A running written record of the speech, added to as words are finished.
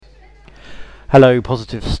Hello,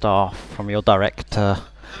 positive staff from your director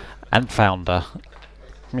and founder,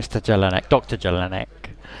 Mr. Jelinek, Dr. Jelinek.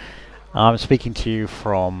 I'm speaking to you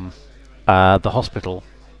from the hospital,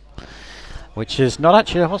 which is not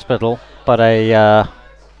actually a hospital, but a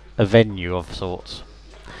venue of sorts.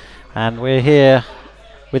 And we're here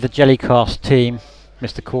with the Jellycast team,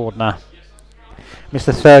 Mr. Cordner,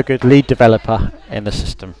 Mr. Thurgood, lead developer in the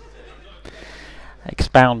system,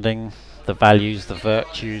 expounding the values, the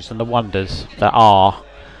virtues and the wonders that are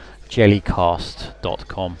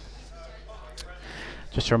jellycast.com.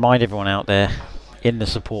 Just to remind everyone out there in the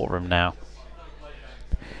support room now,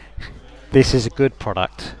 this is a good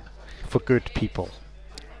product for good people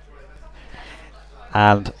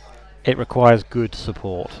and it requires good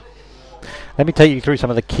support. Let me take you through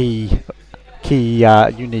some of the key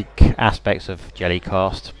unique aspects of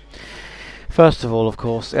Jellycast. First of all, of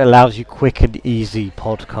course, it allows you quick and easy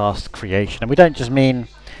podcast creation. And we don't just mean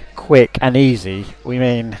quick and easy, we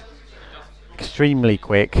mean extremely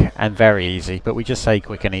quick and very easy. But we just say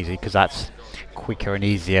quick and easy because that's quicker and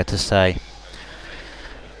easier to say.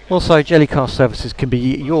 Also, Jellycast services can be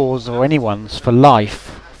yours or anyone's for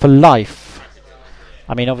life. For life.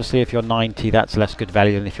 I mean, obviously, if you're 90, that's less good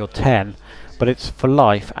value than if you're 10. But it's for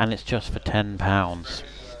life and it's just for £10.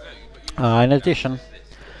 In addition,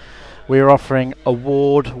 we're offering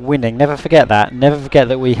award-winning, never forget that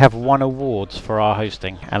we have won awards for our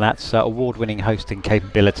hosting, and that's award-winning hosting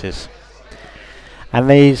capabilities. And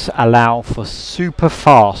these allow for super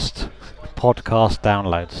fast podcast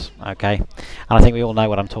downloads, okay? And I think we all know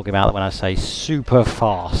what I'm talking about when I say super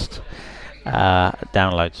fast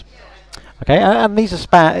downloads. Okay, and these are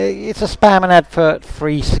it's a spam and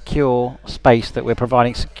advert-free secure space that we're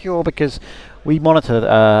providing. Secure because we monitor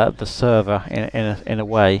the server in a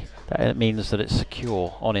way it means that it's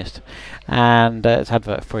secure, honest, and it's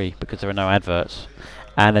advert-free because there are no adverts,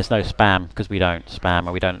 and there's no spam because we don't spam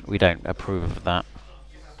and we don't approve of that.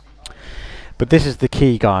 But this is the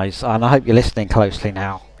key, guys, and I hope you're listening closely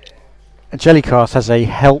now. Jellycast has a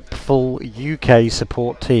helpful UK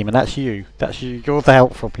support team, and that's you. That's you. You're the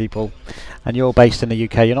helpful people, and you're based in the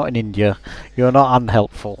UK. You're not in India. You're not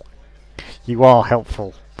unhelpful. You are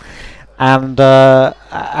helpful. And that's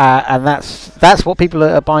what people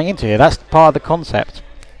are buying into here. That's part of the concept.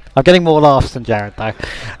 I'm getting more laughs than Jared though.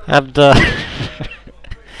 And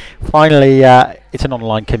finally, it's an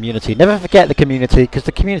online community. Never forget the community, because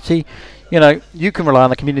the community, you can rely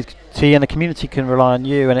on the community, and the community can rely on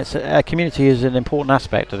you. And it's a community is an important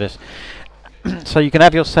aspect of this. So you can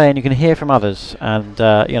have your say and you can hear from others, and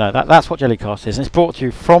that's what Jellycast is. And it's brought to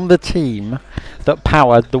you from the team that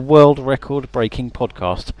powered the world record-breaking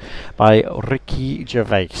podcast by Ricky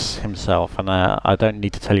Gervais himself. And I don't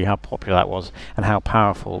need to tell you how popular that was and how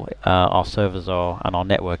powerful our servers are and our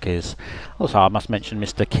network is. Also, I must mention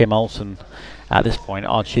Mr. Kim Olsen at this point,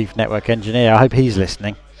 our chief network engineer. I hope he's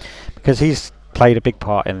listening, because he's played a big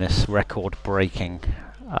part in this record-breaking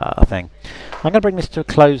thing. I'm going to bring this to a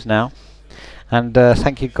close now. And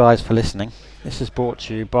thank you guys for listening. This is brought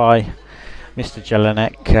to you by Mr.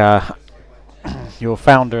 Jelinek, your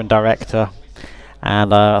founder and director.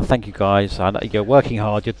 And thank you guys. I know you're working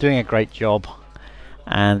hard. You're doing a great job.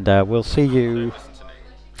 And we'll see you.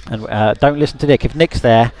 And don't listen to Nick. If Nick's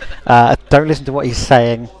there, don't listen to what he's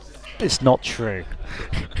saying. It's not true.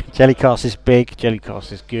 Jellycast is big.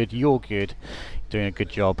 Jellycast is good. You're good. You're doing a good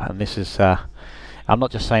job. And this is... I'm not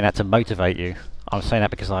just saying that to motivate you. I'm saying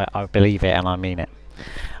that because I believe it and I mean it.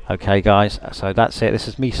 Okay, guys, so that's it. This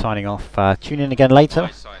is me signing off. Tune in again later.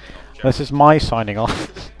 This is my signing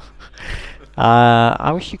off.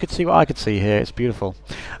 I wish you could see what I could see here. It's beautiful.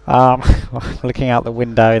 Looking out the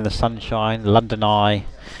window in the sunshine, London Eye.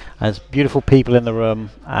 There's beautiful people in the room,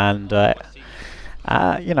 and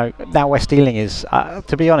now West Ealing is.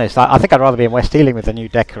 To be honest, I think I'd rather be in West Ealing with the new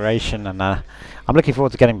decoration, and I'm looking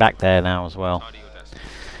forward to getting back there now as well.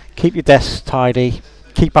 Keep your desks tidy,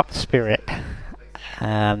 keep up the spirit,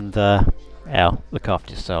 and look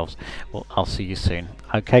after yourselves. Well, I'll see you soon.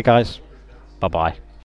 Okay, guys, bye-bye.